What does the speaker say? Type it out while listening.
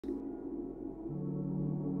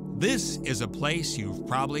This is a place you've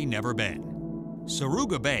probably never been.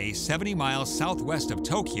 Suruga Bay, 70 miles southwest of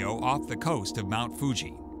Tokyo off the coast of Mount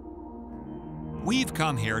Fuji. We've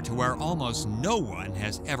come here to where almost no one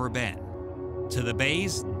has ever been, to the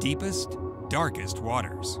bay's deepest, darkest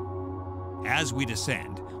waters. As we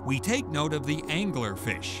descend, we take note of the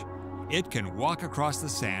anglerfish. It can walk across the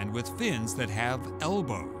sand with fins that have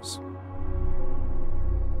elbows.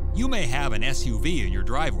 You may have an SUV in your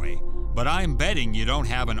driveway, but I'm betting you don't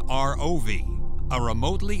have an ROV, a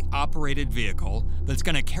remotely operated vehicle that's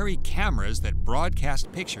going to carry cameras that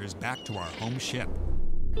broadcast pictures back to our home ship.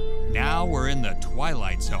 Now we're in the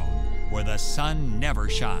twilight zone, where the sun never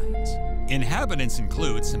shines. Inhabitants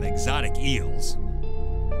include some exotic eels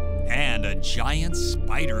and a giant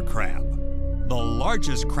spider crab, the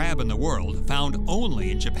largest crab in the world, found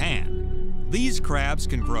only in Japan. These crabs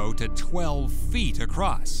can grow to 12 feet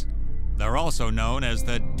across. They're also known as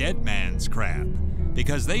the dead man's crab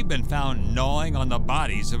because they've been found gnawing on the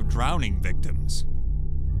bodies of drowning victims.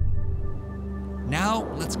 Now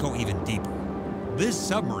let's go even deeper. This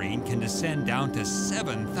submarine can descend down to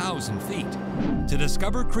 7,000 feet to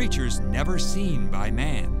discover creatures never seen by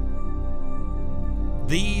man.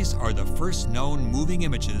 These are the first known moving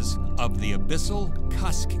images of the Abyssal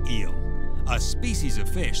Tusk Eel, a species of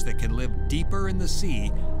fish that can live deeper in the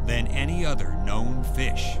sea than any other known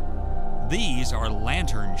fish. These are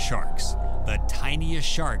lantern sharks, the tiniest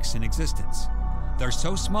sharks in existence. They're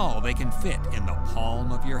so small they can fit in the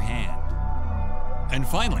palm of your hand. And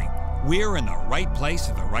finally, we're in the right place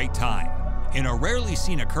at the right time. In a rarely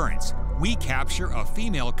seen occurrence, we capture a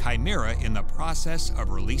female chimera in the process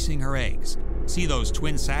of releasing her eggs. See those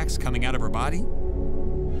twin sacs coming out of her body?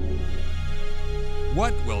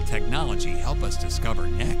 What will technology help us discover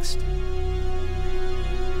next?